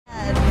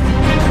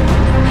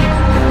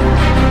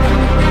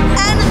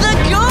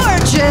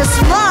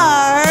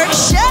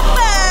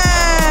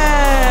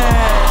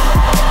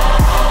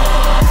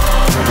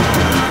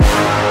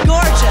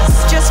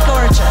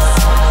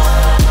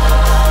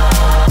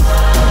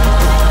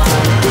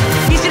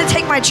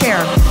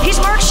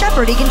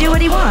Sheppard. He can do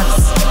what he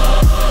wants.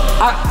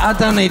 I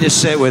don't need to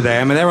sit with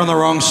them. They're on the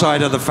wrong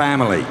side of the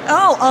family.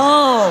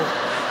 Oh.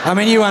 I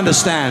mean, you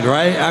understand,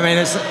 right? I mean,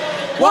 it's...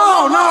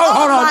 Whoa, no,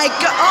 hold on. Oh, my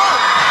God.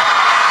 Oh.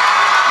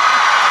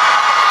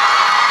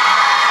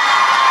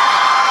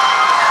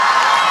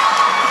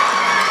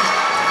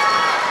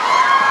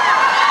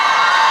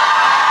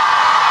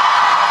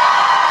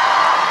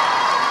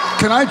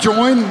 Can I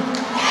join?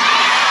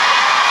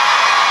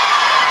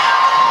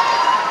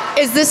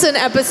 Is this an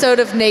episode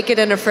of Naked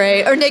and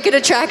Afraid, or Naked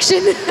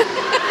Attraction?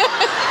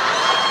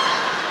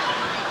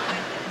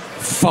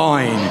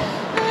 Fine.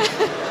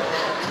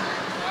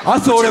 I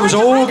thought it was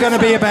all going to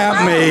be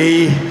about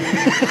me.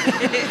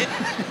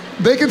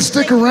 They can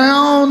stick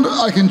around.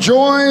 I can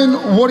join.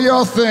 What do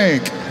y'all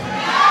think?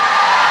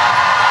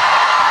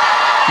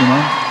 You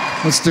know,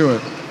 let's do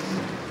it.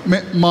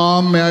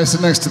 Mom, may I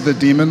sit next to the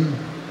demon?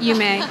 You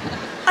may.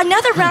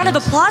 Another round of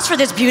applause for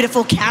this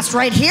beautiful cast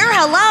right here.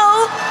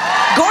 Hello.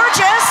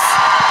 Gorgeous.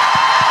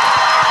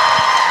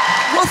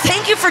 Well,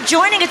 thank you for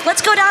joining us.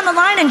 Let's go down the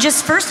line and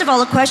just, first of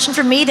all, a question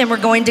from me, then we're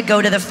going to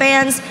go to the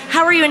fans.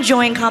 How are you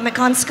enjoying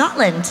Comic-Con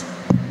Scotland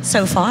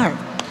so far?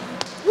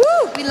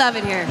 Woo! We love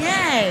it here.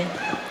 Yay.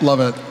 Love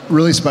it.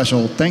 Really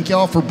special. Thank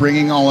y'all for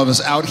bringing all of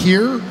us out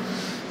here.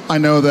 I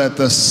know that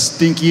the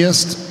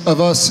stinkiest of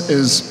us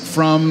is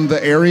from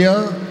the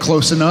area,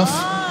 close enough.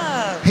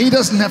 Oh. He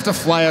doesn't have to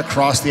fly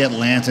across the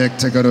Atlantic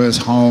to go to his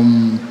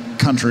home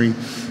country.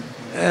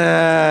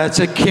 It's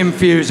a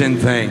confusing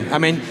thing. I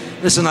mean,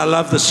 listen, I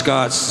love the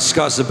Scots. The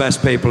Scots are the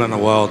best people in the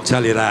world,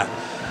 tell you that.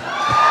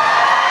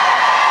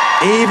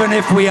 Even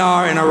if we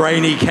are in a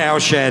rainy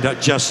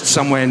cowshed just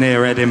somewhere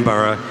near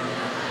Edinburgh.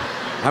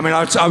 I mean,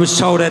 I was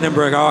told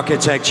Edinburgh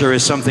architecture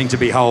is something to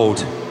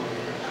behold.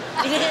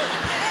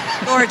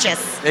 Gorgeous.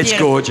 It's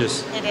Beautiful.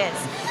 gorgeous. It is.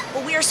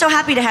 Well, we are so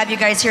happy to have you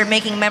guys here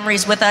making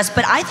memories with us,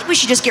 but I think we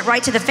should just get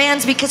right to the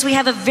fans because we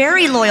have a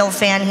very loyal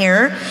fan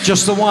here.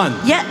 Just the one?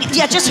 Yeah,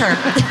 just her.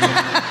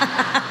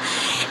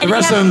 The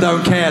rest of them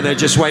don't care. They're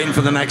just waiting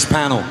for the next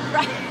panel.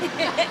 Right.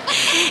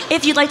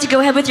 If you'd like to go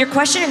ahead with your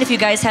question, and if you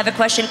guys have a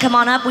question, come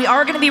on up. We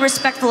are going to be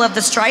respectful of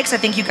the strikes. I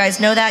think you guys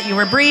know that. You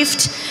were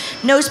briefed.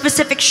 No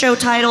specific show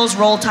titles,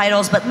 role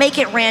titles, but make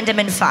it random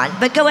and fun.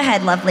 But go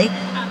ahead, lovely.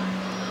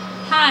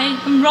 Hi,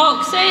 I'm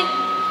Roxy.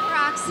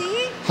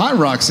 Roxy? Hi,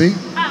 Roxy.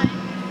 Hi.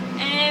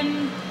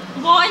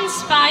 What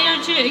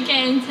inspired you to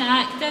get into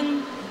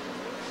acting?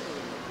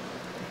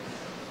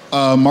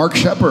 Mark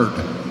Sheppard.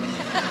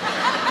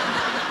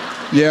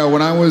 Yeah,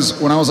 when I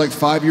was like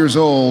 5 years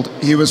old,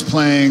 he was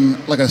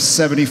playing like a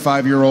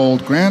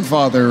 75-year-old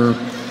grandfather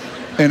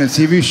in a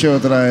TV show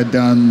that I had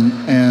done,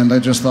 and I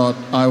just thought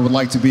I would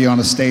like to be on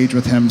a stage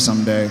with him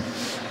someday.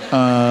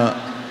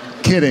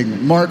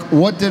 Kidding. Mark,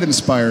 what did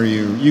inspire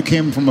you? You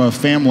came from a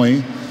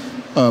family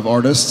of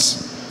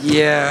artists.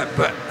 Yeah,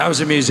 but I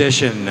was a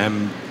musician,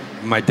 and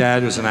my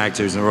dad was an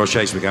actor. He was in the Royal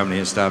Shakespeare Company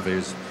and stuff.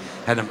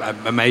 Had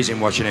amazing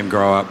watching him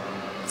grow up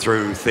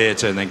through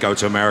theater and then go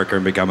to America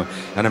and become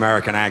an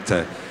American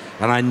actor.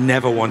 And I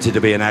never wanted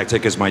to be an actor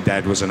because my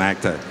dad was an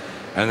actor.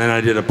 And then I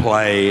did a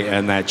play,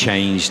 and that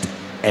changed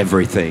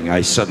everything.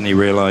 I suddenly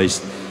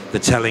realized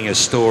that telling of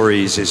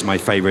stories is my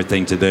favorite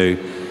thing to do.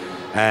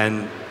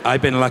 And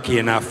I've been lucky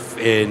enough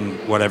in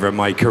whatever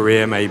my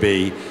career may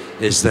be,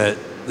 is that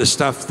the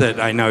stuff that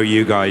I know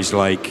you guys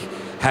like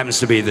happens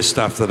to be the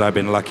stuff that I've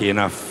been lucky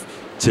enough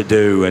to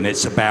do, and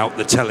it's about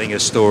the telling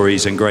of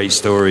stories and great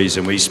stories.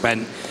 And we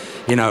spent,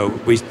 you know,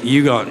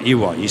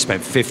 you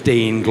spent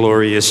 15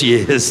 glorious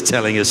years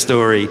telling a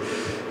story,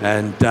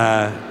 and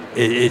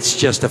it's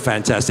just a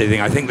fantastic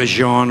thing. I think the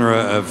genre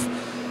of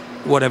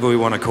whatever we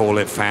want to call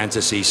it,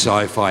 fantasy,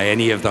 sci-fi,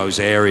 any of those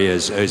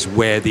areas is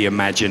where the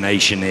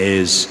imagination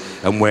is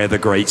and where the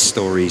great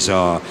stories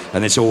are.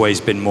 And it's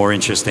always been more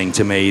interesting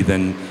to me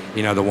than,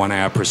 you know, the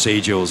one-hour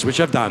procedurals,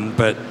 which I've done,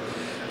 but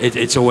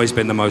it's always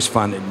been the most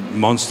fun.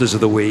 Monsters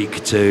of the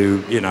Week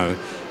to, you know,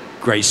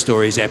 great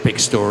stories, epic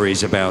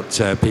stories about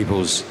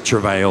people's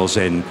travails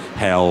in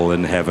hell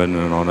and heaven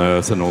and on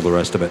earth and all the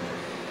rest of it.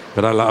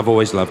 But I've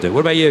always loved it.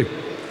 What about you?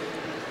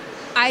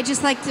 I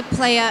just like to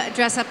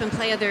dress up and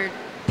play other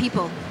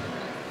people.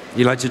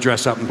 You like to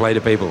dress up and play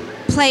to people?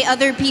 Play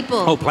other people.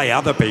 Oh, play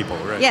other people,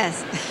 right?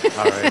 Yes.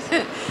 All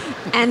right.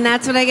 And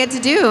that's what I get to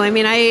do. I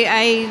mean,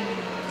 I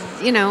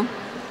you know,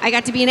 I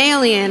got to be an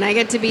alien. I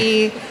get to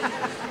be,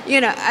 you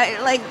know,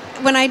 like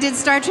when I did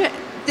Star Trek,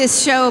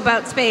 this show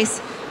about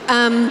space,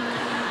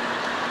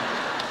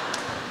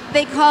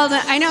 they called,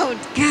 I know,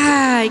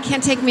 God, it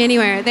can't take me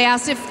anywhere. They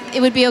asked if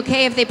it would be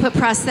okay if they put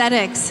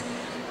prosthetics.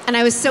 And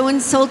I was so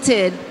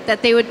insulted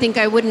that they would think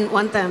I wouldn't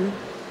want them.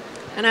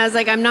 And I was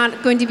like, I'm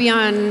not going to be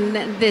on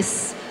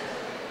this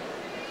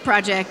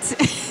project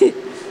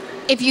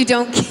if you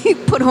don't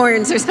put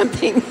horns or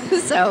something.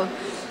 So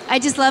I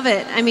just love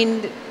it. I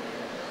mean,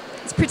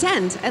 it's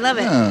pretend. I love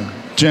it. Yeah.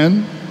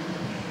 Jen?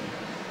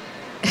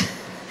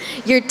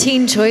 Your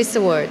Teen Choice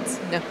Awards.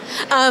 No.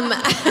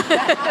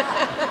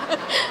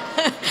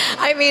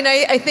 I mean,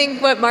 I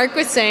think what Mark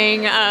was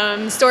saying,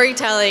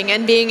 storytelling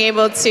and being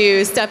able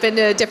to step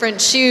into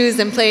different shoes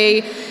and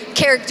play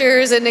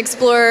characters and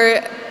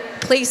explore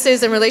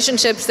places and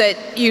relationships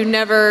that you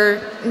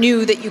never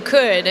knew that you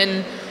could.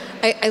 And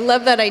I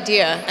love that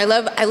idea. I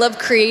love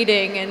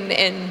creating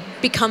and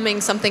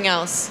becoming something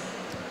else.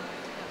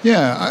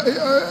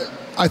 Yeah,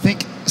 I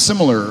think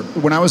similar.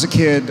 When I was a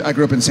kid, I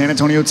grew up in San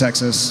Antonio,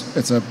 Texas.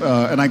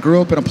 And I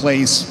grew up in a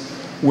place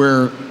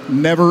where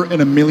never in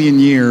a million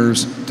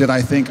years did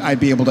I think I'd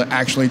be able to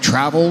actually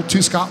travel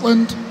to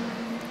Scotland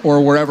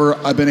or wherever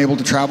I've been able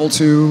to travel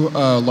to,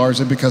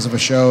 largely because of a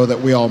show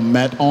that we all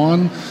met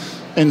on.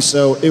 And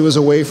so it was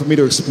a way for me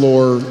to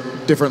explore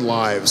different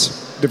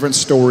lives, different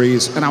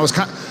stories. And I was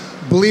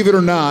believe it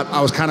or not,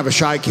 I was kind of a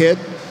shy kid.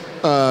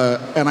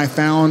 And I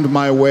found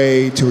my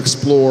way to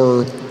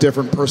explore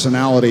different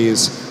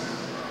personalities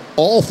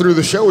all through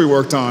the show we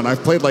worked on.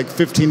 I've played like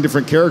 15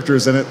 different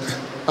characters in it.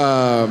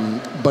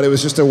 But it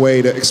was just a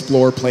way to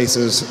explore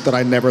places that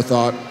I never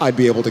thought I'd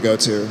be able to go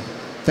to.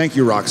 Thank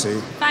you,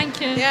 Roxy. Thank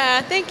you.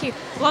 Yeah, thank you.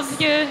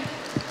 Love you.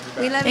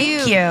 We love you.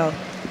 Thank you.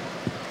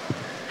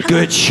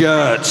 Good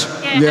shirt.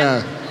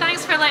 Yeah.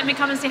 Thanks for letting me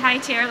come and say hi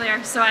to you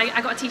earlier. So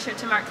I got a t-shirt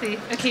to mark the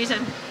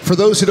occasion. For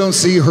those who don't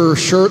see, her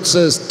shirt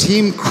says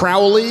Team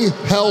Crowley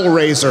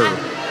Hellraiser.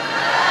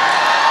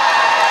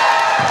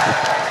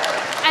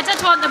 I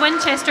did want the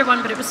Winchester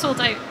one, but it was sold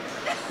out.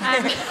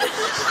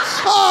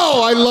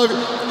 Oh, I love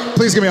it.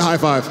 Please give me a high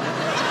five.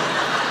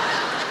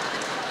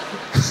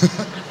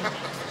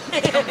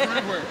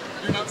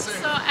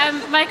 So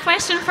my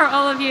question for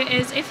all of you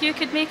is, if you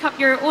could make up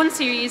your own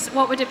series,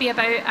 what would it be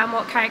about and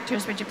what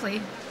characters would you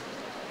play?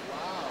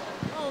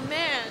 Oh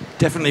man.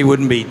 Definitely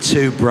wouldn't be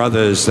two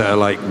brothers that are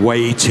like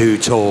way too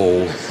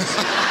tall.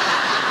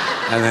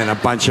 And then a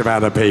bunch of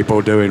other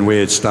people doing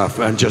weird stuff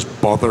and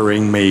just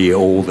bothering me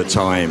all the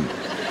time.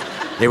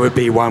 It would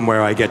be one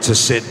where I get to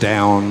sit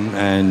down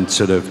and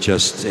sort of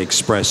just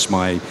express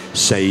my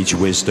sage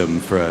wisdom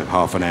for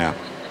half an hour.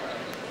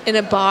 In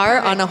a bar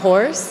on a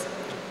horse?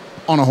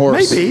 On a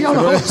horse. Maybe on a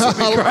horse would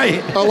be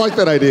great. I like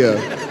that idea.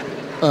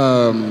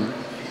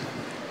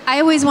 I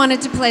always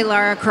wanted to play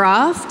Lara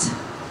Croft.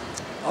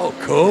 Oh,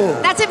 cool.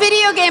 That's a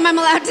video game. I'm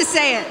allowed to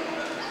say it.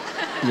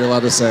 You're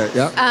allowed to say it,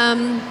 yeah.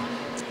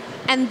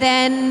 And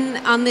then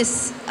on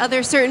this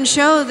other certain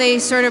show, they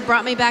sort of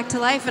brought me back to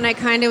life, and I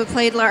kind of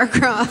played Lara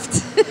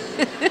Croft.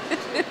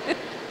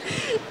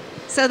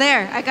 So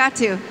there, I got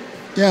to.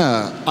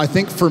 Yeah, I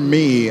think for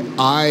me,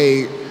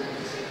 I'll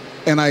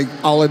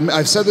admit,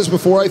 I've said this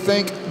before, I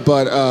think,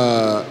 but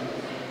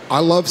I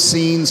love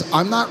scenes.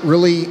 I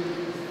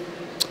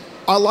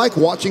like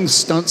watching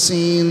stunt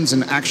scenes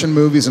and action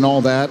movies and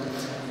all that.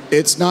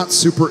 It's not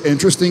super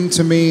interesting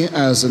to me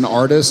as an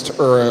artist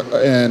or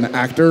an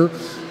actor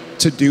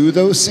to do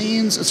those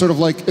scenes. It's sort of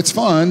like, it's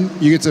fun.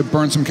 You get to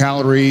burn some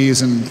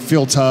calories and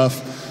feel tough.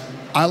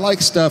 I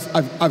like stuff.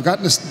 I've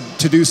gotten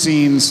to do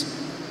scenes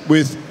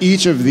with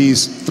each of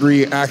these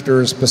three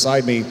actors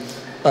beside me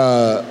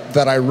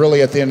that I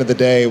really, at the end of the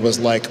day, was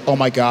like, oh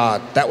my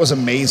God, that was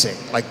amazing.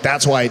 Like,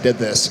 that's why I did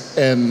this.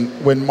 And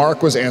when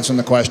Mark was answering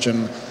the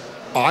question,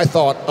 I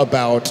thought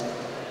about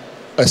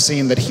a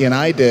scene that he and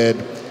I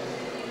did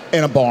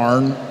in a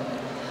barn.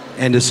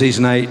 End of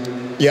season 8.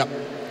 Yep.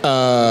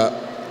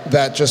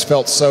 That just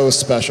felt so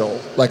special.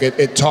 Like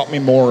it taught me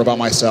more about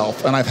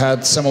myself. And I've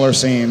had similar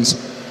scenes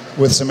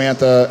with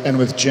Samantha and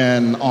with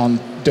Jen on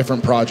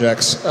different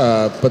projects.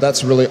 But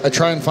that's really, I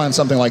try and find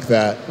something like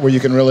that where you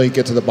can really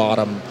get to the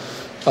bottom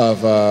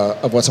of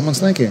what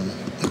someone's thinking.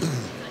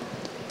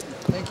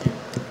 Thank you.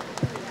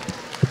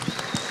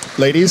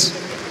 Ladies?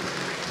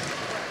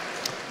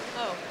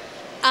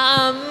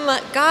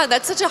 God,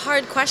 that's such a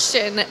hard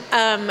question.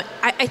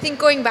 I think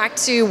going back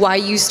to why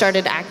you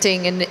started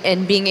acting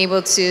and being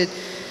able to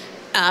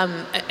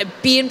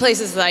be in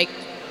places like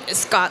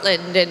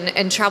Scotland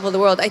and travel the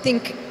world, I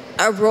think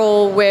a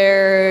role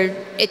where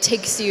it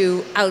takes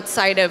you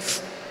outside of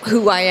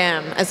who I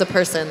am as a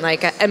person.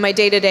 Like in my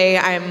day-to-day,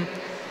 I'm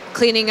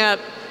cleaning up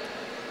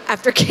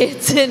after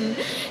kids and,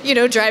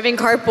 driving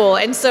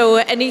carpool. And so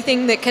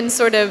anything that can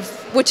sort of,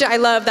 which I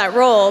love that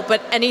role,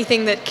 but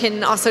anything that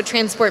can also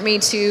transport me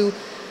to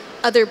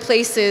other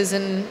places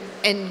and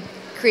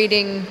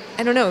creating,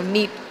 I don't know,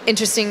 neat,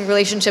 interesting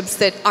relationships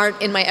that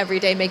aren't in my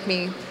everyday make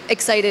me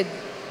excited.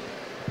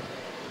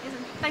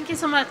 Thank you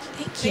so much.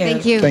 Thank you.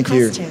 Thank you. Thank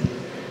you. Question.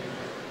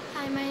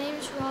 Hi, my name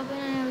is Robin,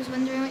 and I was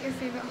wondering what your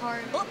favorite horror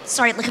movie Oh,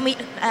 sorry, look at me.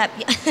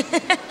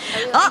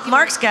 Oh,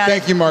 Mark's got it.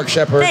 Thank you, Mark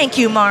Sheppard. Thank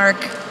you,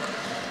 Mark.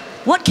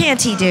 What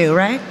can't he do,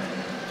 right?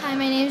 Hi,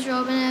 my name is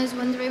Robin, and I was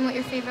wondering what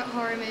your favorite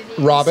horror movie is.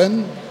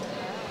 Robin?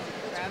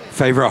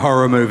 Favorite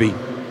horror movie?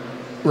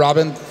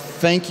 Robin,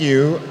 thank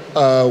you.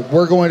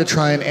 We're going to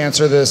try and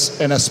answer this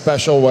in a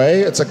special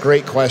way. It's a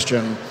great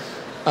question.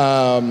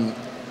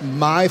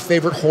 My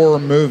favorite horror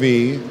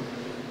movie,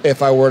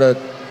 if I were to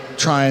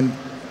try and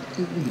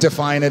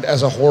define it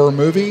as a horror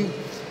movie,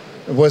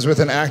 was with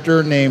an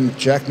actor named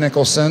Jack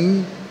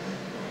Nicholson.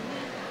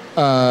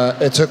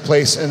 It took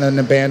place in an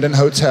abandoned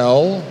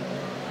hotel.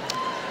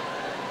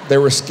 There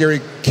were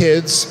scary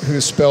kids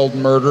who spelled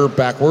murder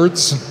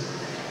backwards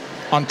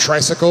on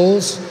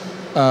tricycles.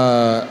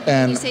 Can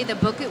And you say the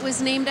book it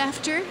was named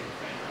after?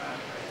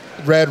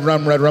 Red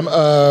Rum, Red Rum.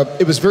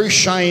 It was very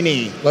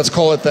shiny. Let's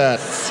call it that.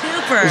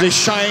 Super. It was a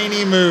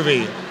shiny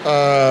movie.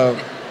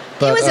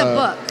 But, It was a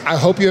book. I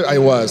hope you. It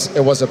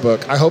was a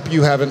book. I hope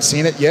you haven't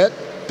seen it yet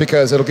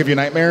because it'll give you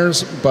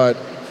nightmares. But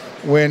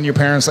when your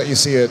parents let you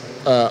see it,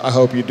 I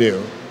hope you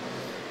do.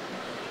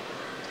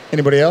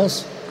 Anybody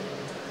else?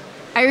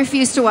 I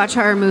refuse to watch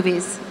horror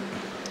movies.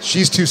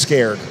 She's too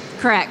scared.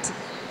 Correct.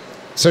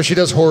 So she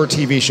does horror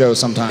TV shows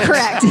sometimes.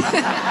 Correct.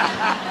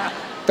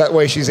 That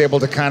way she's able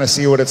to kind of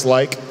see what it's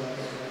like.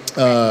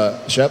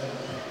 Shep?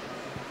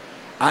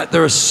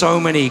 There are so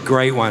many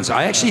great ones.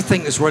 I actually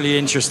think that's really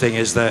interesting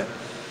is that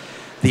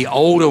the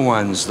older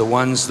ones, the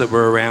ones that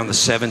were around the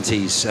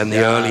 70s and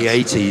the early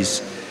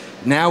 80s,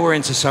 now we're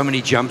into so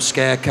many jump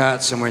scare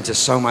cuts and we're into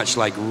so much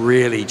like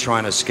really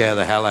trying to scare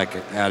the hell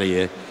out of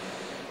you.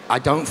 I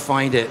don't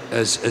find it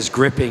as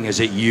gripping as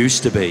it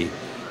used to be.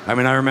 I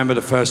mean, I remember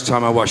the first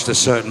time I watched a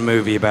certain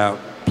movie about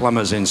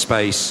plumbers in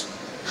space.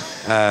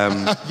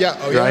 Yeah.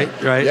 Oh, right,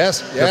 yeah. right.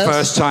 Yes. The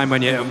first time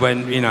when you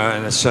know,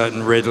 and a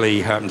certain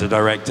Ridley happened to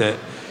direct it,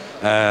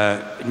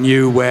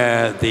 knew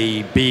where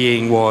the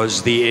being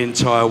was the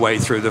entire way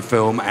through the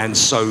film, and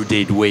so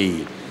did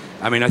we.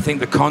 I mean, I think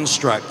the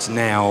construct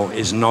now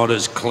is not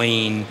as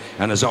clean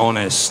and as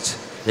honest.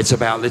 It's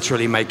about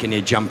literally making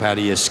you jump out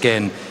of your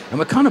skin, and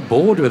we're kind of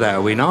bored with that,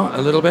 are we not?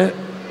 A little bit.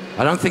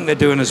 I don't think they're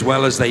doing as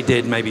well as they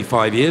did maybe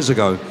 5 years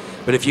ago.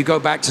 But if you go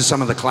back to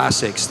some of the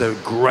classics, they're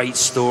great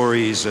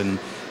stories and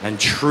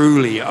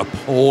truly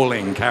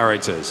appalling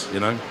characters, you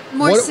know?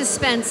 More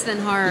suspense than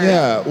horror.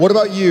 Yeah. What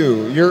about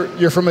you?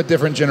 You're from a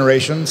different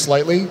generation,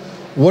 slightly.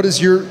 What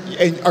is your?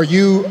 Are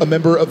you a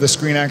member of the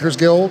Screen Actors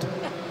Guild?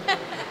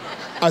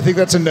 I think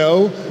that's a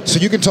no. So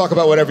you can talk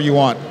about whatever you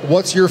want.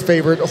 What's your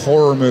favorite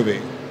horror movie?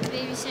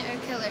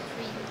 Babysitter Killer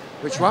Queen.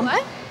 Which one?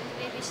 What?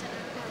 Babysitter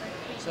Killer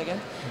Queen. Say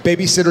again?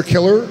 Babysitter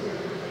Killer?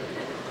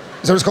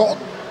 Is that what it's called?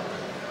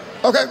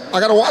 Okay, I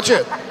gotta watch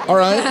it. All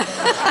right.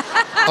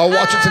 I'll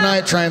watch it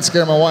tonight, try and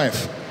scare my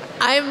wife.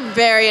 I'm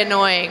very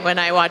annoying when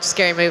I watch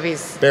scary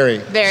movies. Very.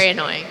 Very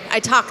annoying. I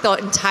talk the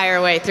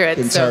entire way through it.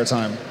 The entire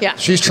time. Yeah.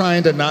 She's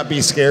trying to not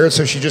be scared,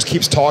 so she just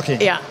keeps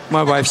talking. Yeah.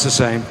 My wife's the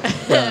same.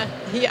 Yeah.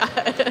 Yeah.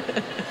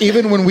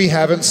 Even when we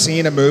haven't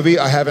seen a movie,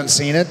 I haven't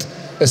seen it.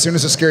 As soon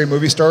as a scary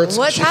movie starts,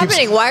 What's she keeps-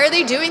 happening? Why are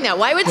they doing that?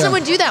 Why would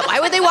someone do that? Why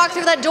would they walk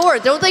through that door?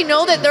 Don't they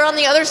know that they're on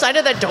the other side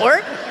of that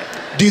door?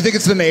 Do you think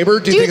it's the neighbor?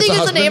 Do you think it's the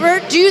husband?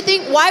 neighbor? Do you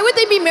think, why would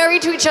they be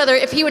married to each other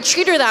if he would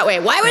treat her that way?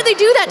 Why would they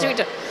do that to each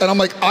other? And I'm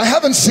like, I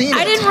haven't seen it.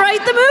 I didn't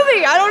write the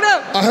movie. I don't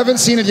know. I haven't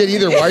seen it yet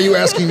either. Why are you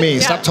asking me? Yeah.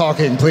 Stop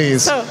talking,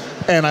 please. So-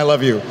 And I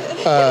love you.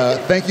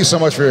 Thank you so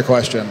much for your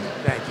question.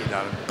 Thank you,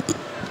 darling.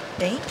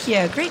 Thank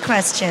you. Great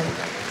question.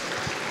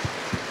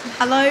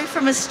 Hello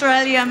from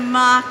Australia,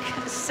 Mark,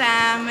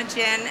 Sam,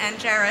 Jen, and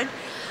Jared.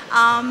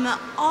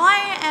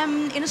 I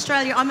am in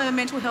Australia. I'm a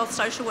mental health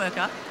social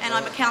worker, and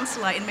I'm a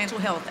counsellor in mental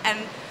health, and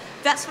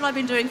that's what I've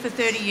been doing for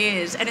 30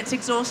 years, and it's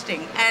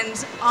exhausting.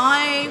 And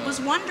I was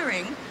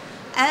wondering,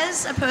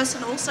 as a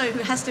person also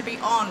who has to be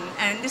on,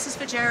 and this is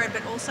for Jared,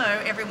 but also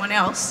everyone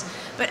else,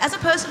 but as a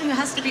person who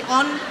has to be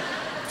on,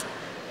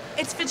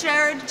 it's for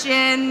Jared,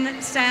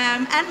 Jen,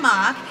 Sam, and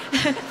Mark,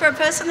 for a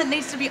person that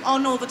needs to be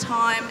on all the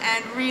time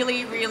and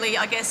really, really,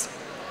 I guess,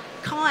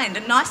 kind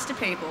and nice to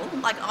people,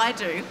 like I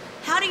do.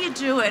 How do you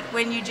do it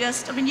when you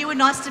just, I mean, you were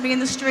nice to me in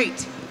the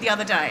street the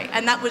other day,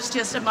 and that was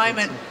just a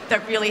moment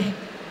that really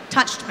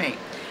touched me.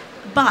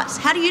 But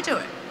how do you do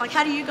it? Like,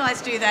 how do you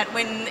guys do that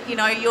when, you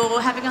know,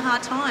 you're having a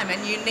hard time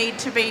and you need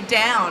to be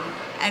down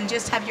and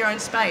just have your own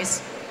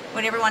space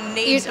when everyone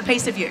needs a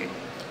piece of you?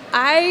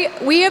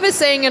 We have a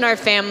saying in our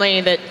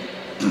family that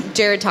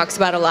Jared talks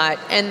about a lot,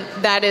 and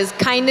that is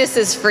kindness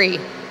is free.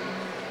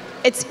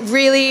 It's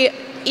really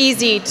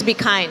easy to be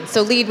kind,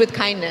 so lead with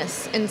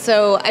kindness. And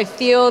so I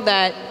feel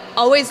that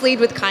always lead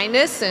with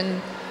kindness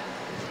and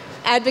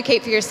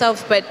advocate for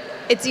yourself, but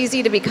it's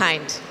easy to be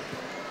kind.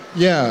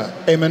 Yeah,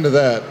 amen to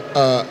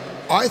that.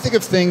 I think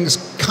of things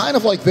kind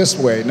of like this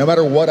way, no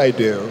matter what I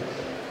do.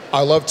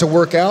 I love to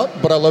work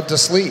out, but I love to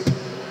sleep.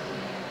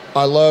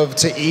 I love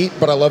to eat,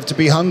 but I love to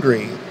be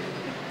hungry.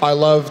 I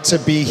love to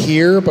be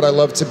here, but I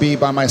love to be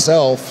by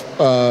myself,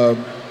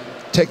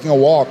 taking a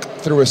walk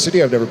through a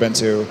city I've never been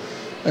to.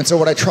 And so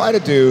what I try to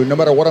do, no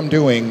matter what I'm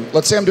doing,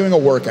 let's say I'm doing a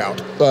workout.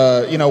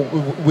 You know,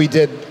 we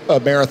did a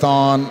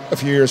marathon a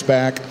few years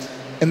back,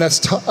 and that's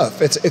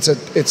tough.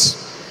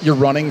 You're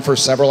running for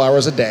several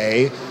hours a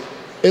day.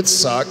 It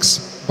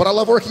sucks, but I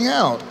love working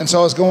out. And so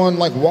I was going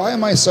like, why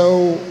am I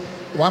so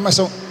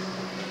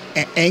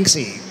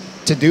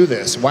angsty to do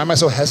this? Why am I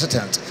so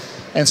hesitant?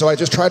 And so I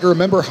just try to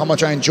remember how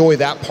much I enjoy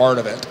that part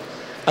of it.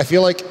 I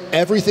feel like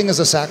everything is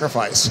a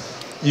sacrifice.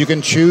 You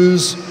can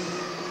choose.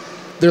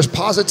 There's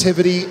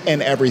positivity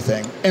in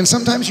everything. And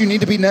sometimes you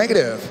need to be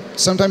negative.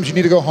 Sometimes you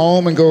need to go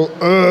home and go,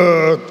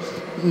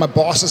 my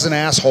boss is an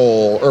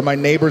asshole, or my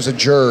neighbor's a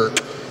jerk,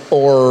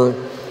 or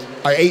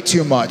I ate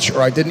too much,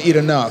 or I didn't eat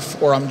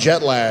enough, or I'm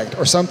jet lagged,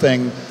 or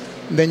something.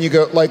 And then you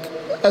go, like,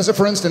 as a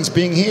for instance,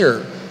 being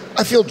here,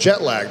 I feel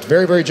jet lagged,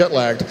 very, very jet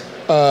lagged.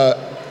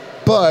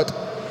 But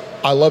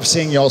I love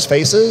seeing y'all's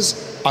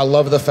faces. I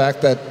love the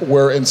fact that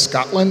we're in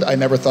Scotland. I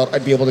never thought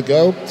I'd be able to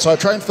go. So I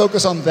try and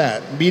focus on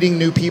that, meeting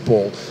new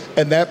people,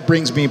 and that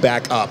brings me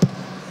back up.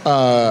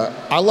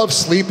 I love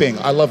sleeping.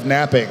 I love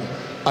napping.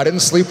 I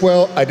didn't sleep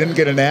well. I didn't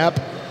get a nap,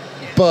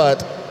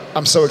 but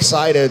I'm so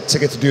excited to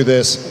get to do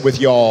this with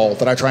y'all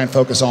that I try and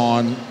focus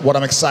on what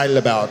I'm excited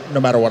about no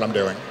matter what I'm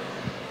doing.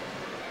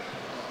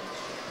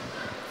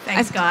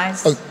 Thanks,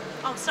 guys.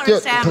 Oh, sorry, yeah,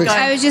 Sam. please. Go.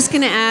 I was just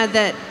going to add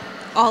that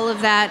all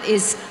of that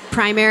is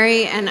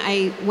primary, and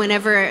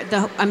whenever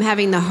I'm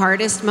having the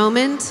hardest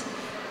moment,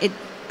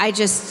 I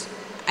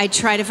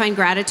try to find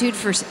gratitude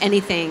for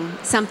anything,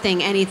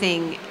 something,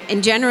 anything,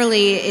 and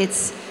generally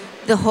it's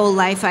the whole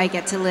life I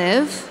get to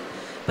live.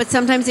 But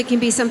sometimes it can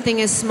be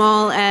something as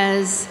small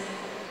as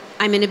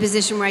I'm in a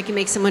position where I can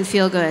make someone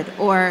feel good,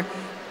 or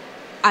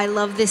I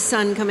love this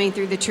sun coming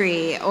through the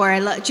tree, or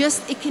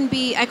it can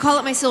be, I call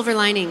it my silver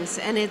linings,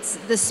 and it's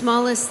the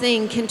smallest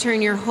thing can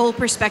turn your whole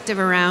perspective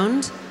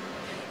around,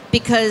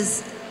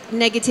 because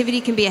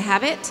negativity can be a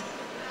habit.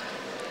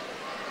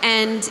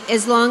 And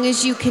as long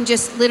as you can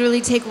just literally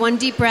take one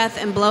deep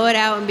breath and blow it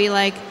out and be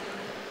like,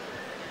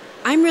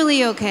 I'm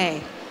really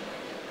okay.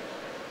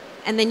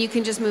 And then you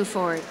can just move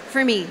forward.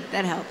 For me,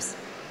 that helps.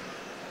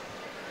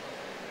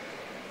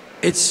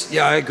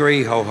 I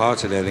agree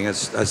wholeheartedly. I think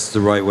that's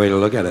the right way to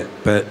look at it.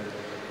 But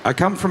I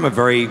come from a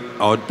very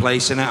odd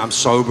place in it. I'm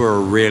sober a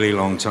really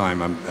long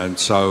time. And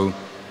so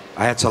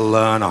I had to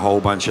learn a whole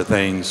bunch of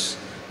things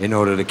in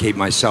order to keep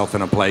myself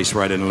in a place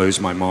where I didn't lose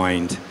my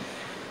mind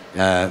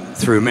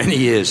through many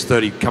years,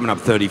 coming up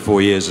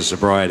 34 years of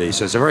sobriety.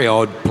 So it's a very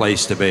odd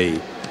place to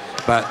be.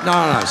 But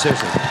no,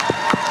 seriously.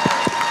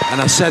 And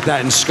I said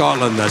that in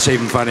Scotland. That's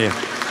even funnier.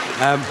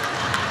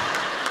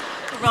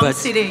 Wrong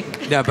city.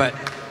 No,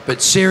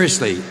 but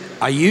seriously,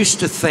 I used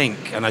to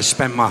think, and I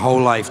spent my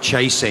whole life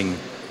chasing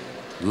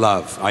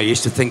love. I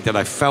used to think that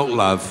I felt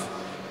love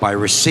by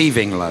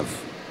receiving love.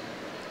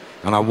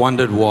 And I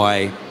wondered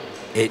why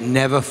it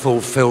never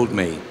fulfilled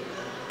me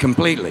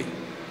completely.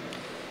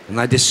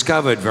 And I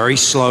discovered very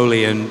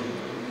slowly and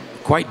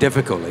quite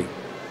difficultly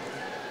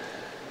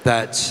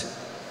that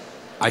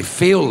I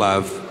feel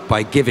love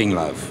by giving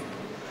love.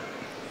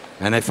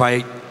 And if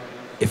I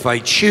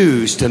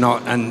choose to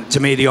not, and to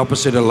me the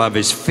opposite of love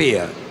is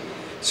fear.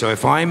 So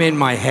if I'm in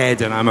my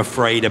head and I'm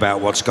afraid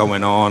about what's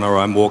going on, or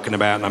I'm walking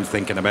about and I'm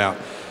thinking about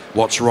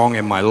what's wrong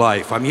in my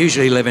life, I'm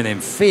usually living in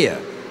fear.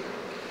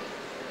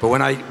 But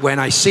when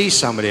I see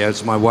somebody,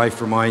 as my wife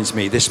reminds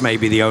me, this may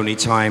be the only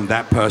time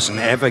that person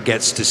ever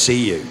gets to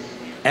see you,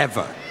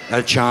 ever,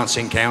 a chance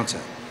encounter.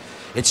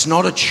 It's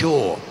not a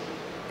chore,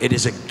 it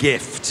is a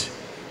gift.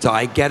 So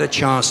I get a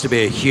chance to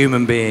be a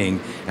human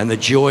being, and the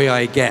joy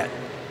I get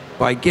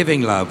by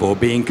giving love or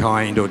being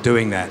kind or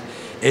doing that,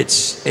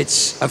 it's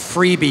a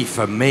freebie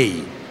for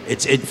me.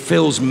 It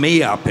fills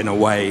me up in a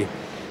way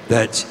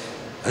that,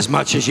 as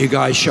much as you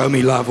guys show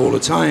me love all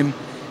the time,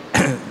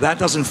 that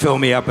doesn't fill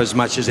me up as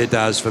much as it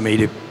does for me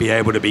to be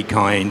able to be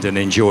kind and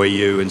enjoy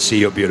you and see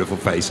your beautiful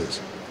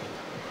faces.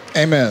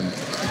 Amen.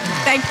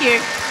 Thank you.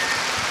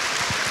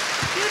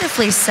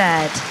 Beautifully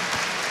said.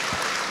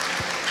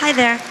 Hi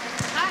there.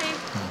 Hi.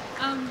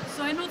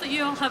 So I know that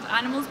you all have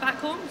animals back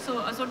home, so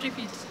I was wondering if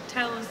you'd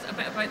tell us a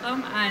bit about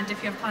them and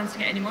if you have plans to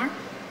get any more.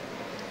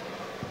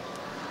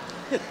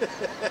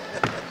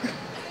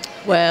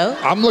 Well,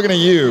 I'm looking at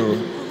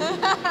you.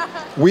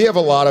 We have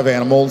a lot of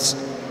animals.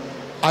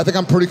 I think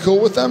I'm pretty cool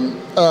with them.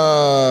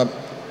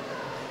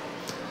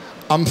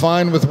 I'm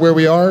fine with where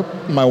we are.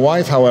 My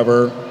wife,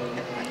 however,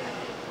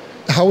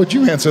 how would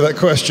you answer that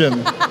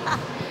question?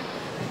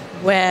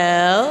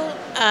 well,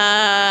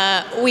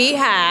 we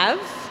have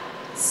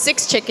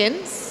 6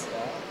 chickens,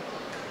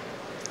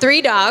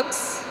 3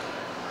 dogs,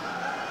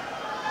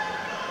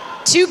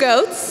 2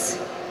 goats,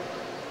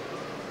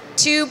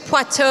 2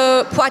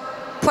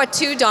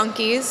 Poitou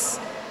donkeys,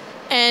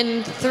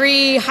 and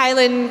 3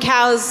 Highland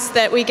cows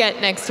that we get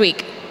next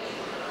week.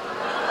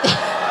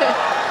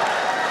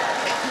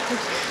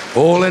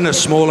 All in a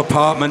small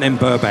apartment in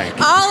Burbank.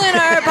 All in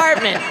our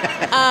apartment.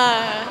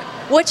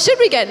 What should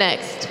we get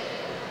next?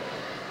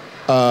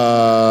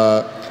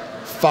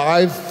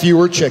 5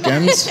 fewer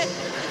chickens,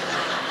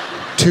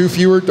 2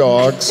 fewer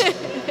dogs.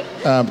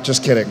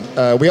 Just kidding.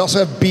 We also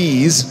have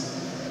bees,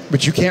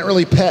 which you can't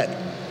really pet.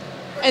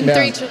 And No,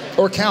 3 children.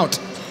 or count.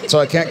 So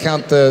I can't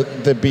count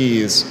the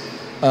bees.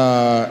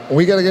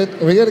 We gotta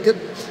get.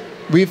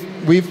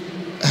 We've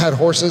had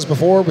horses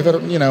before. We've had,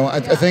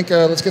 I think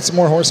let's get some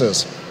more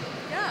horses.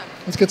 Yeah.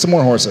 Let's get some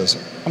more horses.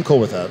 I'm cool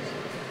with that.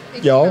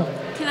 Y'all?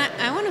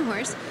 I want a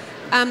horse.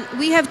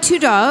 We have 2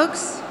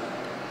 dogs,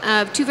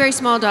 2 very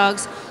small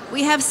dogs.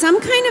 We have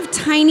some kind of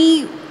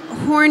tiny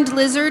horned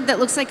lizard that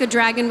looks like a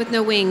dragon with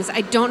no wings.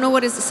 I don't know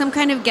what is, some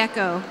kind of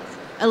gecko.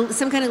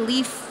 Some kind of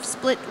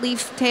split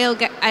leaf tail.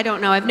 I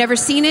don't know. I've never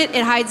seen it.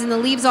 It hides in the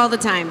leaves all the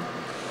time.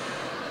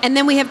 And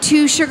then we have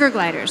 2 sugar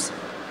gliders.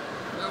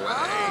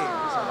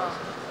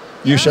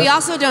 We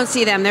also don't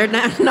see them. They're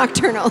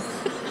nocturnal.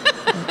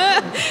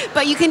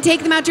 But you can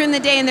take them out during the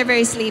day, and they're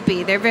very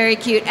sleepy. They're very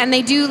cute, and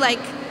they do like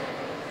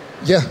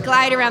Yeah.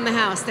 glide around the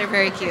house. They're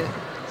very cute.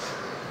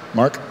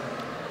 Mark?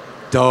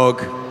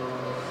 Dog.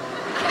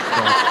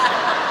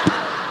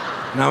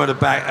 Now at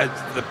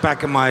the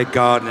back of my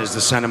garden is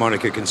the Santa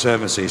Monica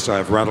Conservancy. So I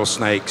have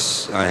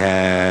rattlesnakes, I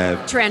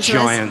have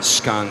Tarantulas. giant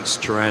skunks,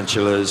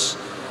 tarantulas,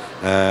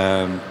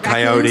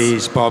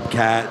 coyotes,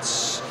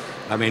 bobcats.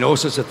 I mean, all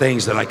sorts of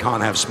things that I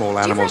can't have small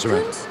animals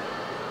around. Raccoons?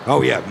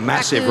 Oh yeah,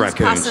 massive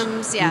raccoons.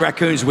 Possums, yeah.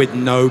 Raccoons with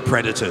no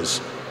predators.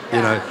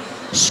 You know,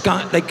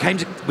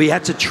 we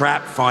had to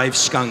trap 5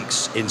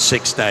 skunks in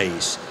 6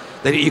 days.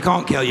 You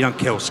don't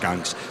kill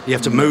skunks. You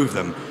have to move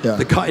them. Yeah.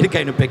 The guy that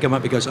came to pick them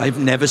up, he goes, I've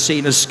never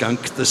seen a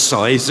skunk the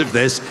size of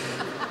this.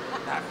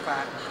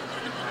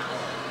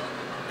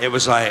 It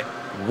was like,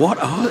 what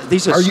are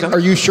these? Are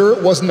you sure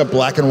it wasn't a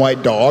black and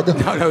white dog?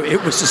 No,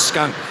 it was a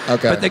skunk.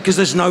 Okay. But because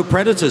there's no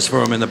predators for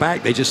them in the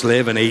back, they just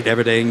live and eat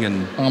everything.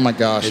 And oh my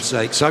gosh. It's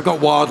like, so I've got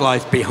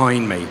wildlife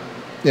behind me.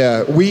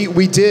 Yeah, we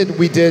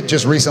did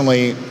just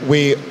recently.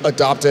 We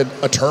adopted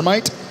a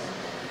termite.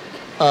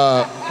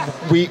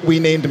 We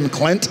named him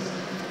Clint.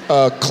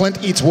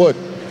 Clint eats wood.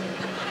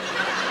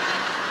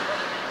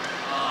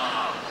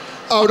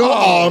 Oh, don't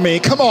awe me.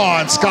 Come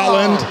on,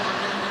 Scotland.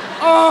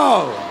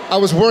 Oh! I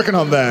was working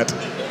on that.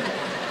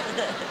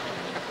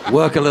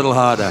 Work a little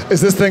harder.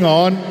 Is this thing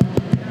on?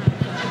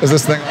 Is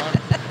this thing on?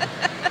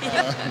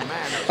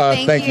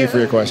 Thank you for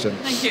your question.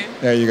 Thank you.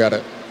 Yeah, you got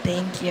it.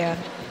 Thank you.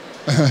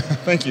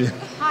 Thank you.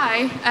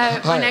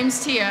 Hi, my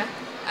name's Tia.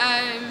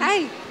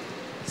 Hi.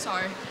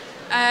 Sorry.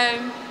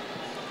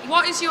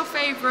 What is your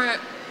favourite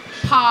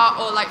part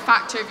or like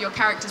factor of your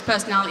character's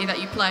personality that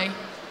you play?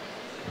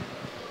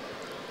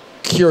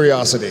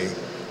 Curiosity.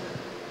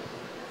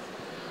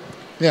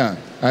 Yeah,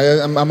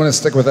 I'm going to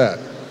stick with that.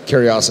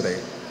 Curiosity.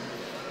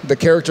 The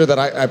character that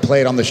I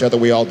played on the show that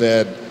we all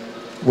did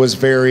was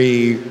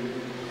very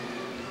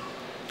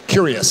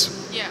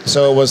curious. Yeah.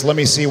 So it was, let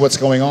me see what's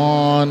going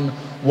on,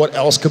 what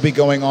else could be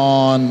going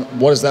on,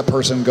 what is that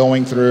person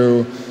going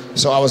through.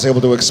 So I was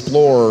able to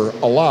explore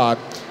a lot,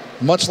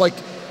 much like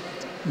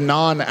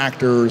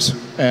non-actors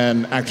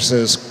and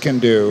actresses can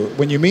do.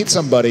 When you meet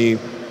somebody,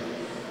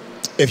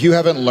 if you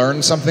haven't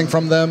learned something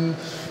from them,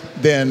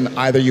 then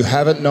either you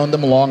haven't known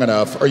them long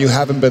enough or you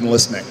haven't been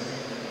listening.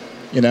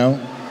 You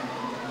know?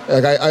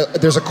 Like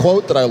there's a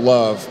quote that I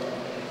love.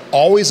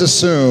 Always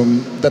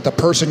assume that the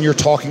person you're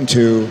talking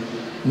to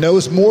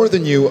knows more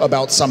than you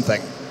about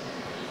something.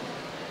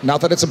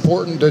 Not that it's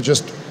important to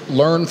just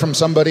learn from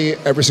somebody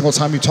every single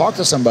time you talk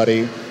to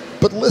somebody,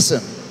 but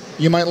listen.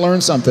 You might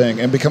learn something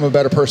and become a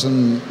better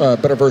person,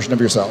 better version of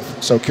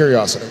yourself. So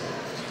curiosity.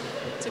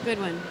 It's a good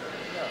one.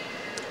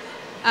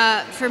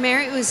 For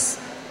Mary, it was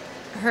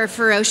her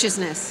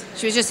ferociousness.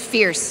 She was just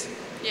fierce.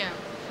 Yeah.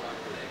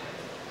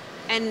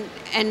 And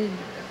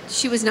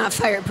she was not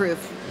fireproof.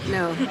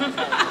 No.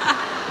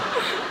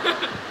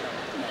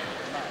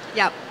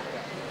 Yep.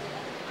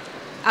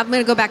 I'm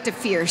going to go back to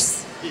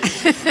fierce.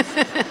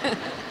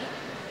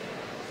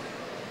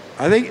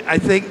 I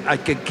think I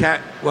could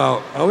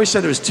well, I always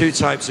said there was 2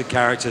 types of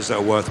characters that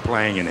are worth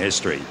playing in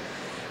history.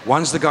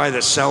 One's the guy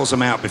that sells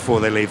them out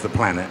before they leave the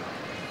planet,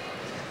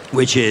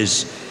 which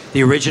is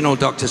the original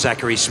Dr.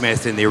 Zachary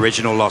Smith in the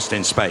original Lost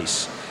in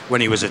Space,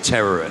 when he was a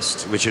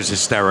terrorist, which was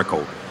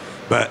hysterical.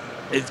 But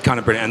it's kind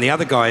of brilliant. And the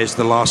other guy is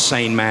the last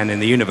sane man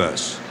in the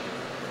universe.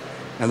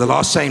 And the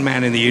last sane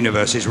man in the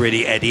universe is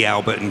really Eddie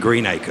Albert in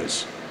Green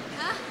Acres.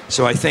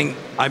 So I think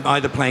I'm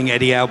either playing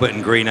Eddie Albert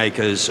in Green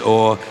Acres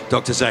or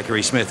Dr.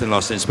 Zachary Smith in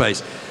Lost in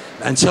Space.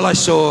 Until I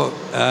saw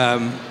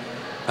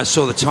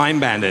the Time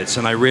Bandits,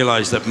 and I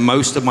realized that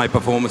most of my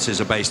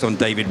performances are based on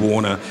David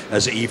Warner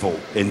as evil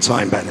in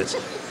Time Bandits.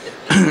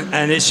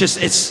 And it's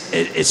just,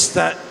 it's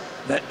that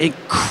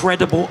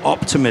incredible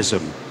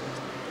optimism,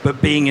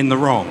 but being in the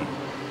wrong.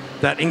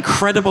 That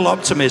incredible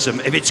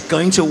optimism, if it's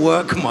going to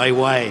work my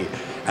way,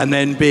 and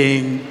then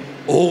being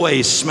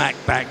always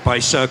smacked back by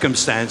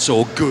circumstance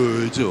or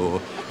good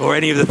or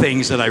any of the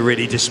things that I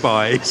really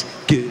despise.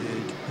 Good.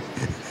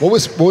 What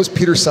was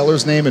Peter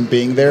Sellers' name in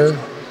Being There?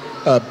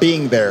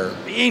 Being There.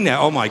 Being There.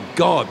 Oh my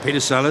God, Peter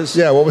Sellers.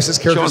 Yeah. What was his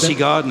character? Chauncey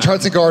Gardner.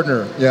 Chauncey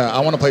Gardner. Yeah,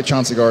 I want to play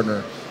Chauncey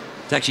Gardner.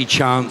 It's actually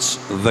Chance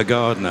the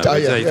Gardener.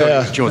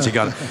 Yeah. Chauncey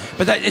Gardner.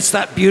 But it's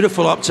that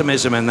beautiful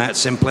optimism and that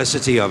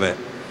simplicity of it.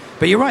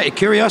 But you're right.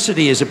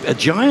 Curiosity is a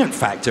giant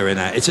factor in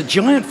that. It's a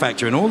giant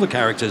factor in all the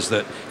characters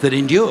that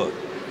endure.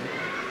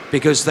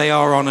 Because they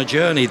are on a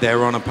journey,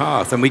 they're on a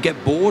path, and we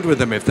get bored with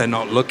them if they're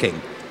not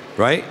looking,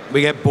 right?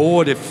 We get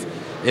bored if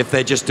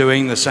they're just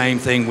doing the same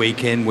thing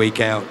week in, week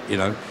out, you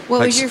know. What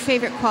was your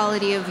favorite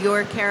quality of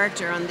your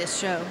character on this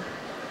show?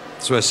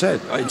 That's what I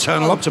said,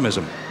 eternal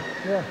optimism.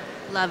 Yeah.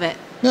 Love it.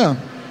 Yeah.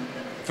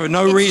 For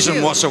no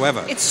reason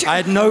whatsoever. It's true. I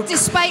had no.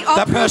 Despite all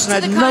that person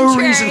had to the no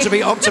contrary. reason to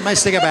be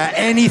optimistic about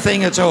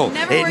anything at all.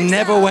 It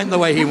never went the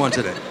way he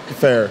wanted it.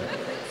 Fair.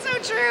 So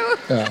true.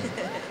 Yeah.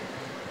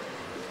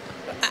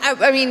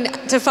 I mean,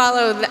 to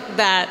follow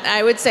that,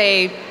 I would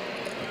say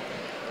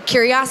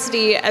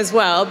curiosity as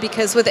well,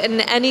 because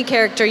within any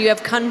character you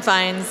have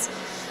confines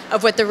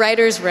of what the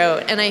writers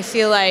wrote, and I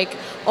feel like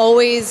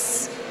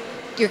always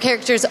your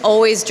character's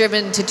always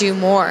driven to do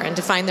more and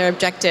to find their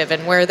objective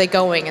and where are they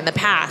going and the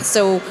path.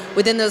 So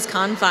within those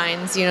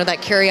confines, you know,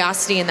 that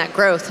curiosity and that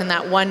growth and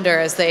that wonder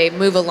as they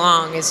move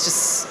along is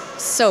just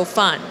so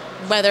fun.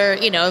 Whether,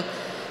 you know,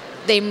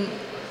 they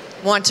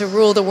want to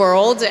rule the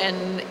world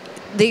and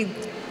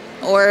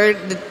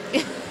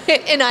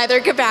in either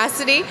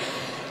capacity,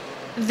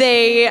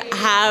 they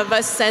have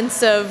a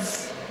sense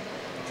of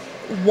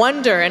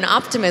wonder and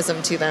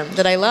optimism to them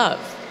that I love.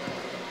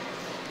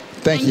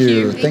 Thank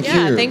you.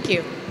 Thank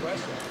you.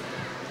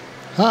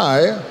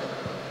 Hi.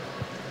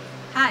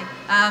 Hi,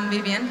 I'm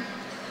Vivian.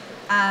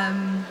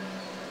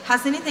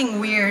 Has anything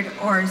weird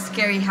or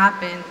scary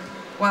happened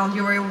while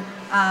you were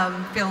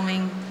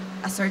filming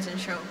a certain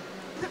show?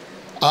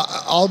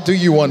 I'll do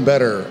you one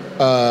better.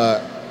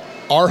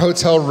 Our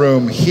hotel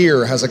room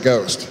here has a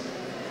ghost.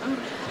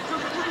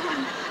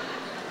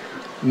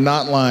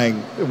 Not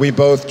lying. We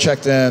both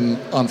checked in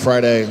on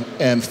Friday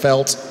and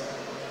felt.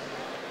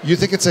 You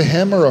think it's a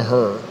him or a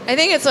her? I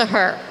think it's a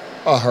her.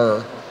 A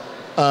her.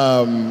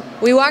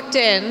 We walked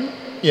in.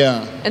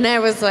 Yeah. And I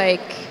was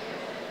like,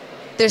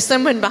 there's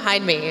someone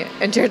behind me.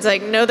 And Jared's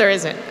like, no, there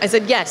isn't. I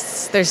said,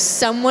 yes, there's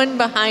someone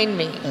behind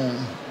me.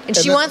 And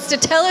she wants to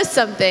tell us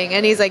something.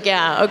 And he's like,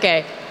 yeah,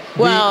 okay.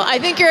 Well, I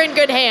think you're in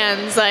good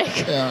hands.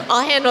 Like,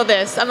 I'll handle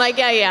this. I'm like,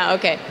 yeah,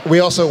 okay.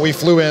 We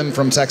flew in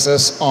from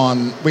Texas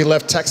we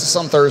left Texas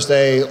on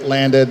Thursday,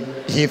 landed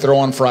Heathrow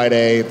on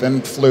Friday,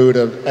 then flew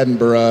to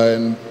Edinburgh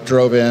and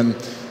drove in.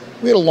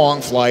 We had a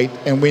long flight,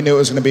 and we knew it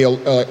was going to be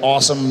an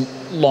awesome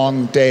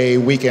long day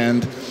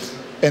weekend.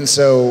 And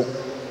so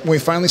when we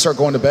finally start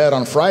going to bed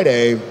on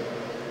Friday,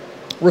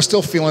 we're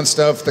still feeling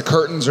stuff. The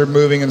curtains are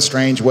moving in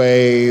strange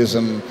ways,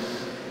 and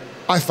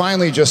I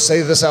finally just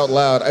say this out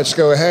loud. I just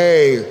go,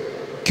 hey,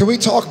 can we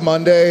talk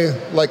Monday?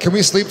 Like, can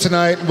we sleep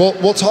tonight?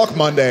 We'll talk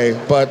Monday,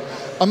 but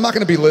I'm not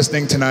going to be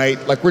listening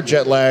tonight. Like, we're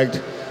jet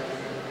lagged.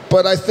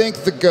 But I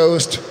think the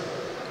ghost,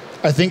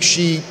 I think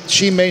she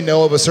may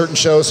know of a certain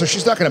show, so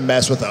she's not going to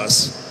mess with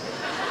us.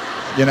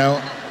 You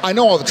know? I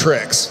know all the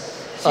tricks.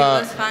 She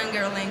was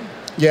fangirling.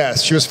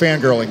 Yes, she was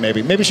fangirling,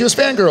 maybe. Maybe she was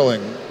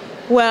fangirling.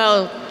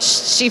 Well,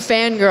 she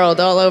fangirled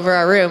all over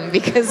our room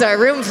because our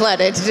room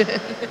flooded.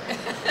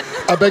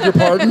 I beg your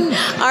pardon?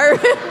 Our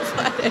room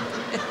flooded.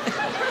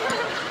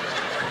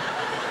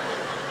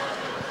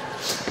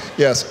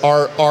 Yes,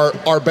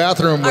 our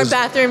bathroom was... Our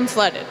bathroom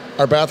flooded.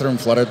 Our bathroom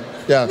flooded,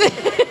 yeah.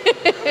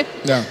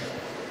 Yeah.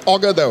 All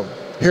good, though.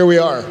 Here we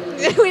are.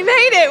 We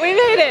made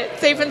it.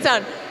 Safe and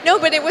sound. No,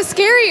 but it was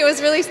scary. It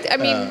was really,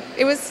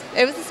 it was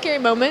a scary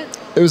moment.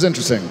 It was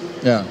interesting,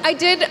 yeah. I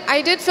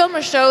did film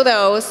a show,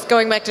 though,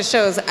 going back to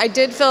shows. I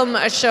did film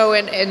a show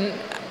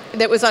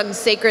that was on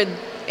sacred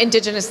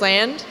indigenous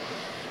land.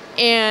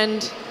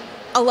 And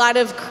a lot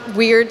of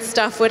weird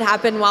stuff would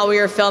happen while we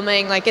were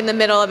filming, like in the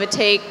middle of a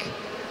take.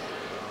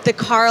 The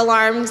car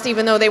alarms,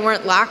 even though they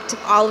weren't locked,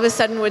 all of a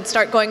sudden would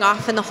start going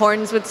off and the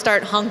horns would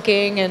start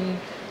honking, and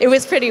it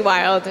was pretty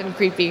wild and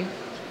creepy.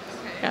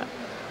 Yeah.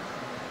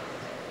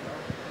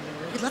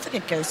 We'd love a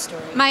good ghost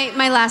story.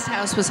 My last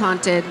house was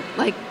haunted.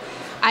 Like,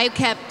 I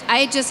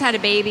had just had a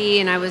baby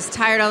and I was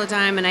tired all the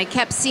time, and I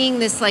kept seeing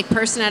this like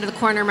person out of the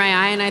corner of my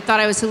eye, and I thought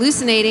I was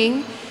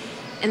hallucinating.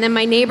 And then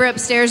my neighbor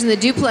upstairs in the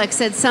duplex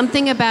said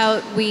something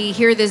about we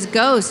hear this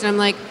ghost, and I'm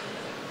like,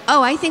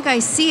 oh, I think I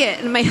see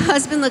it. And my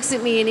husband looks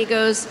at me and he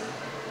goes,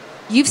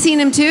 you've seen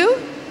him too?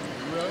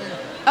 Really?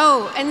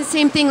 Oh, and the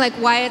same thing, like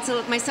my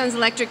son's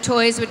electric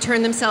toys would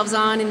turn themselves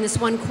on in this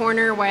one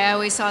corner where I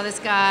always saw this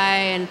guy,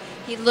 and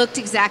he looked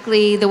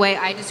exactly the way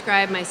I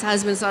described. My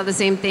husband saw the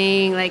same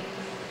thing. Like,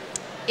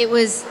 there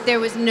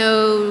was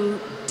no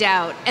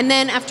doubt. And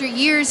then after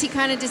years, he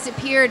kind of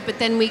disappeared, but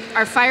then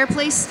our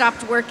fireplace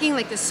stopped working,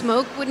 like the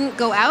smoke wouldn't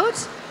go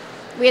out.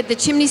 We had the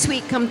chimney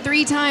sweep come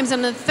 3 times.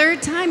 On the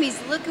 3rd time,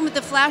 he's looking with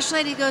the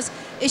flashlight. He goes,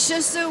 it's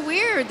just so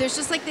weird. There's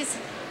just like this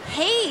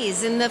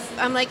haze. And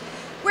I'm like,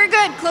 we're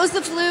good. Close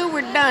the flue.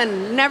 We're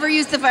done. Never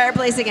use the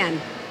fireplace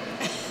again.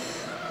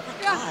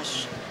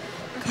 Gosh.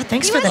 God,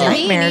 thanks for the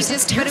nightmares.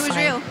 But it was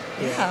real.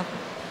 Yeah.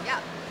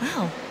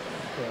 Wow.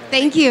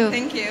 Thank you.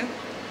 Thank you.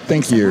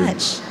 Thank you. So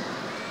much.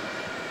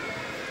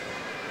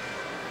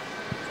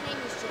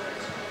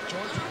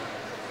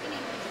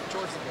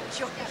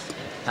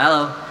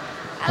 Hello.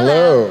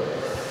 Hello.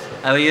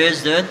 How are you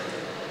doing?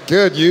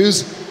 Good,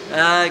 yous?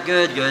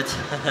 Good.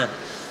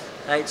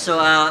 Right, so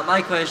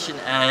my question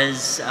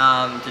is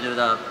to do with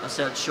a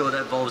certain show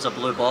that involves a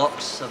blue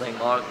box. I think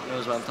Mark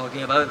knows what I'm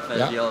talking about, if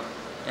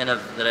any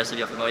of the rest of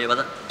you are familiar with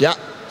it. Yeah.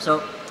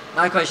 So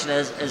my question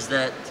is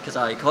that, because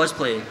I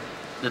cosplay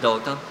the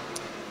Doctor,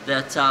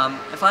 that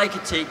if I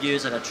could take you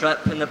on a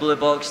trip in the blue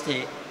box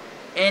to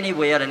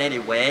anywhere and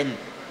anywhen,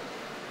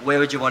 where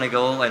would you want to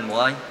go and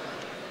why?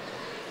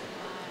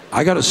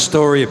 I got a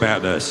story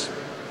about this.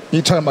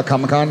 You talking about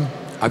Comic-Con?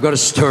 I've got a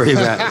story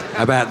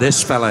about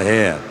this fella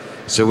here.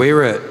 So we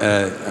were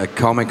at a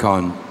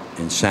Comic-Con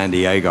in San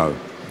Diego,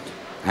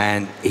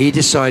 and he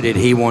decided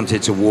he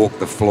wanted to walk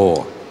the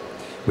floor,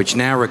 which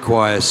now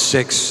requires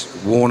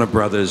 6 Warner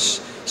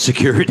Brothers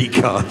security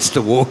guards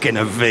to walk in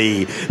a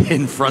V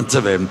in front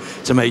of him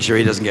to make sure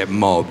he doesn't get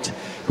mobbed.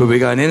 But we're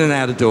going in and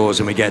out of doors,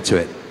 and we get to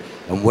it.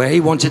 And where he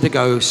wanted to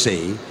go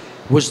see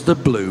was the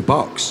blue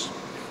box.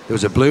 There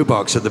was a blue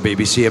box at the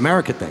BBC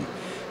America thing.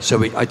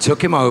 So I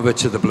took him over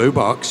to the blue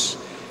box,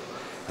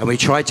 and we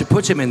tried to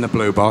put him in the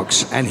blue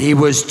box, and he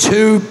was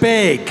too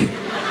big.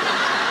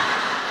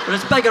 But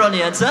it's bigger on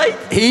the inside.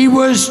 He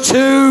was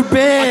too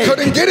big. I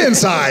couldn't get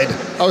inside.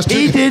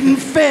 He didn't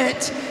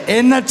fit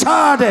in the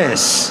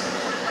TARDIS.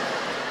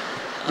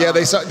 Yeah,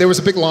 there was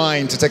a big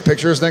line to take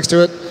pictures next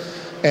to it.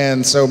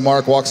 And so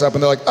Mark walks up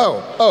and they're like,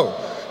 oh,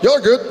 y'all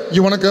are good.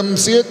 You want to come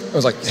see it? I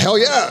was like, hell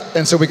yeah.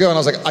 And so we go and I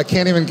was like, I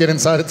can't even get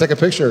inside to take a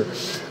picture.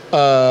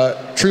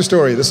 True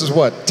story. This is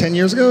what, 10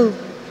 years ago?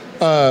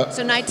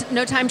 So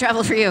no time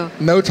travel for you?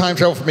 No time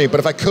travel for me. But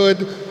if I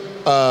could,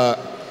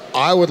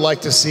 I would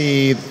like to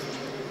see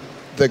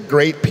the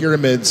Great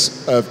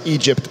Pyramids of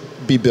Egypt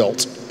be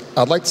built.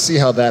 I'd like to see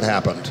how that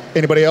happened.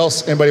 Anybody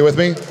else? Anybody with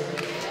me?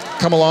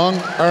 Come along?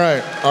 All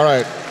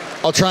right.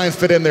 I'll try and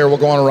fit in there. We'll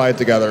go on a ride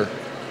together.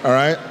 All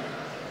right?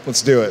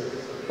 Let's do it.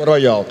 What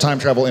about y'all? Time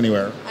travel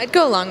anywhere? I'd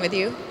go along with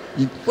you.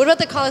 What about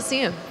the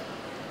Colosseum?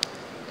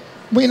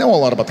 We know a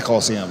lot about the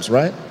Colosseums,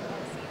 right?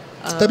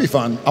 That'd be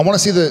fun. I want to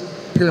see the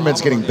pyramids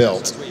getting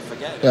built.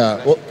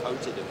 Yeah. Well,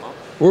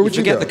 where would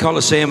you forget go? the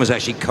Colosseum was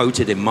actually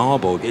coated in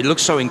marble. It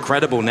looks so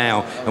incredible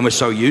now, and we're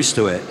so used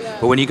to it.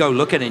 But when you go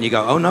look at it and you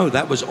go, oh no,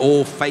 that was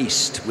all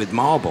faced with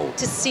marble.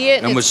 To see it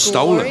and in was its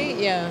stolen. glory?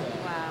 Yeah.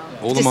 Wow.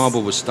 All the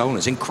marble was stolen.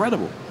 It's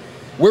incredible.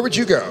 Where would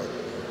you go?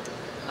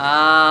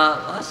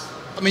 I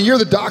mean, you're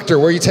the doctor.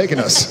 Where are you taking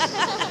us?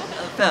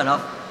 Fair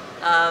enough.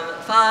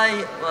 If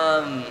I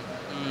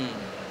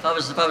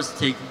was to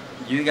take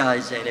you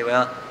guys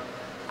anywhere,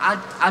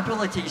 I'd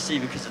probably take you to see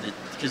because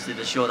of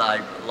the show that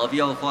I love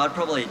you all for. I'd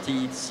probably take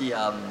you to see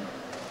I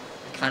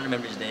can't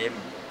remember his name,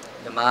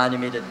 the man who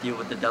made a deal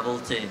with the devil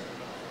to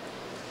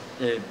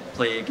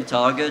play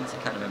guitar good. I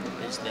can't remember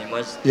what his name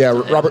was. Yeah,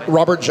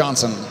 Robert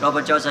Johnson.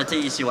 Robert Johnson. I'd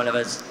take you to see one of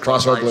his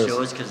Crossroad live Blues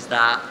shows because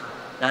that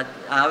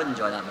I would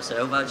enjoy that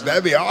myself. Actually.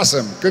 That'd be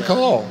awesome. Good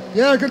call.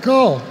 Yeah, good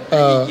call.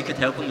 And you could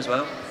help him as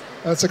well.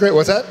 That's a great.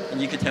 What's that?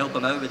 And you could help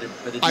him out with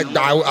the deal.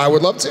 I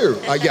would love to.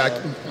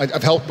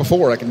 I've helped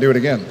before. I can do it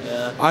again.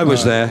 Yeah. I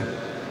was there.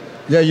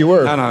 Yeah, you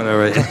were. No,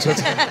 right.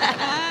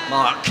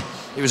 Mark.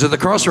 He was at the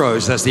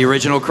Crossroads. That's the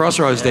original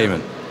Crossroads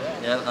demon.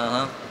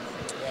 Yeah,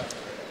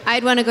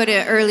 I'd want to go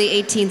to early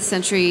 18th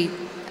century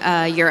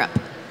Europe.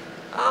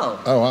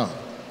 Oh. Oh, wow.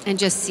 And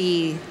just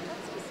see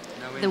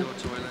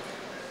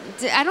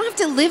I don't have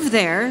to live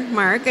there,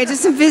 Mark. I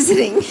just am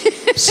visiting.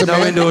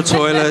 No indoor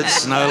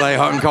toilets, no like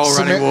hot and cold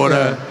running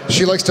water. Yeah.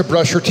 She likes to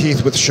brush her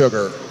teeth with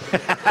sugar,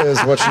 is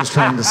what she's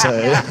trying to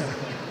say.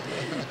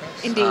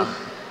 Indeed.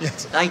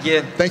 Yes. Thank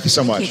you. Thank you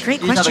so much. Okay, great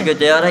You question. have a good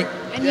day, all right?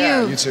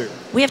 And You too.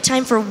 We have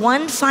time for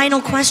one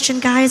final question,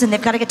 guys, and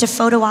they've got to get to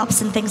photo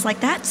ops and things like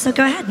that. So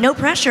go ahead. No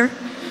pressure.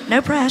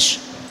 No pressure.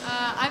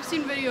 I've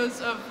seen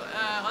videos of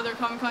other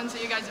Comic Cons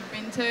that you guys have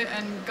been to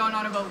and gone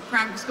on about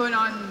pranks going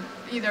on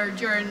either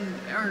during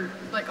or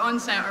like on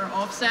set or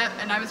off set.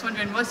 And I was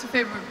wondering, what's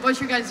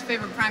your guys'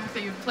 favorite prank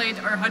that you've played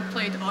or had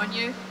played on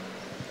you?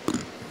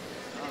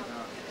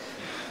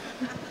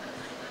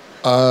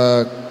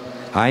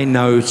 I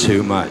know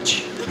too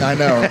much. I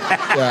know.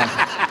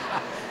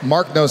 Yeah.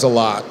 Mark knows a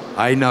lot.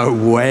 I know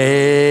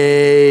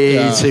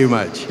way too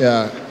much.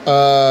 Yeah.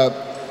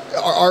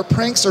 Our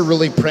pranks are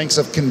really pranks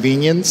of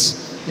convenience.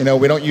 You know,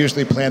 we don't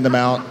usually plan them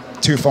out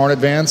too far in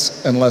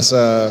advance unless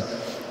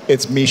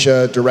it's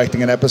Misha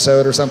directing an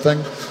episode or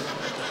something.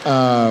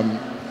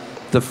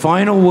 The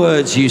final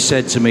words you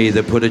said to me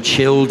that put a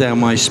chill down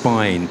my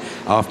spine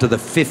after the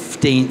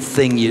 15th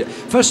thing you...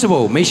 First of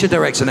all, Misha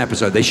directs an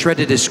episode. They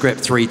shredded his script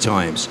 3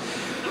 times.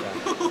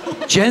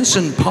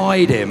 Jensen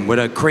pied him with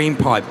a cream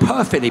pie.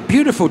 Perfectly.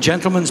 Beautiful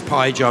gentleman's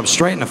pie job,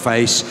 straight in the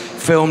face.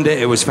 Filmed it.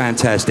 It was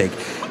fantastic.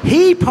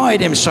 He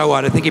pied him so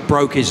hard, I think it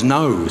broke his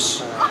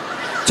nose.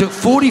 Took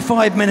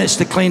 45 minutes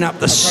to clean up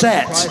the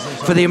set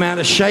for the amount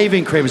of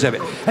shaving cream was ever.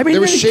 I mean,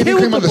 there was shaving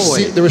cream on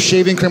the there was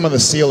shaving cream on the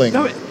ceiling.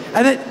 No,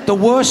 and then the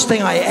worst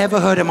thing I ever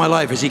heard in my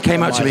life is he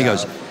came up to me, he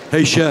goes,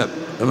 "Hey Shep,"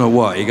 I don't know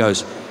what. He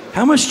goes,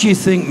 "How much do you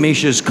think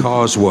Misha's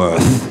car's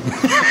worth?"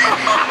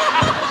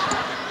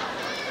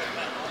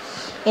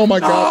 Oh my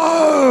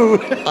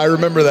God! No! I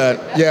remember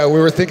that. Yeah, we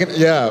were thinking.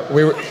 Yeah,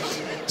 we were.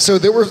 So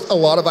there were a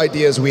lot of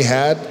ideas we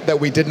had that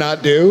we did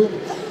not do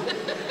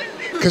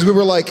because we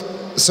were like,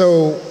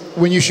 so.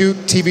 When you shoot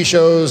TV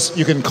shows,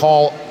 you can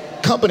call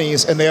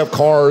companies and they have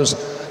cars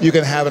you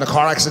can have in a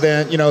car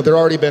accident. You know,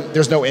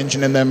 there's no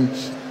engine in them.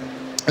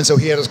 And so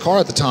he had his car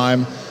at the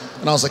time.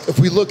 And I was like, if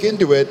we look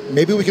into it,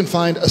 maybe we can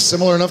find a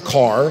similar enough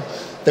car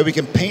that we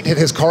can paint it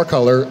his car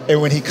color.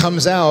 And when he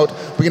comes out,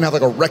 we can have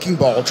like a wrecking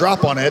ball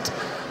drop on it.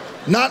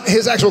 Not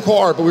his actual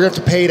car, but we're going to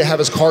have to pay to have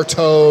his car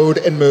towed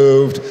and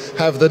moved,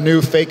 have the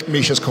new fake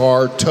Misha's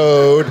car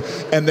towed,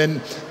 and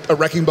then a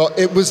wrecking ball.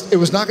 It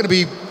was not going to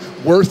be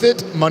worth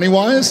it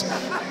money-wise,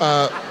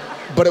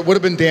 but it would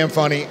have been damn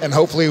funny, and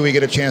hopefully we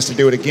get a chance to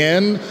do it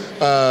again,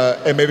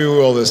 and maybe we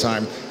will this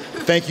time.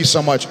 thank you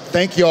so much.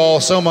 Thank you all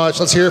so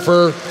much. Let's hear it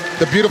for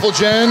the beautiful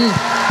Jen,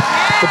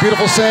 the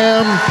beautiful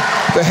Sam,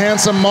 the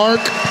handsome Mark.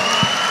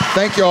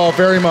 Thank you all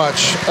very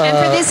much. And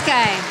for this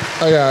guy.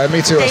 Oh yeah, me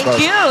too.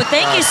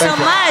 Thank you so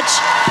much.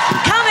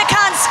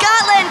 Comic-Con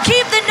Scotland,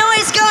 keep the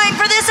noise going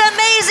for this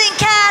amazing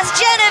cast.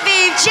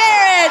 Genevieve,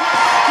 Jared,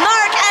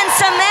 Mark, and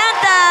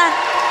Samantha.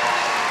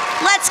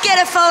 Let's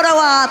get a photo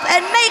op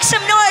and make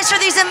some noise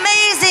for these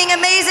amazing,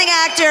 amazing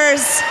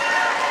actors.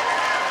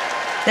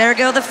 There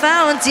go the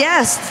phones,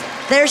 yes.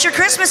 There's your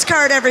Christmas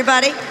card,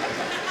 everybody.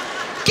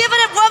 Give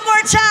it up one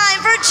more time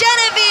for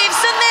Genevieve,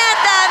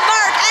 Samantha,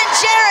 Mark, and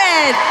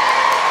Jared.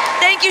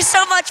 Thank you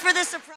so much for this surprise.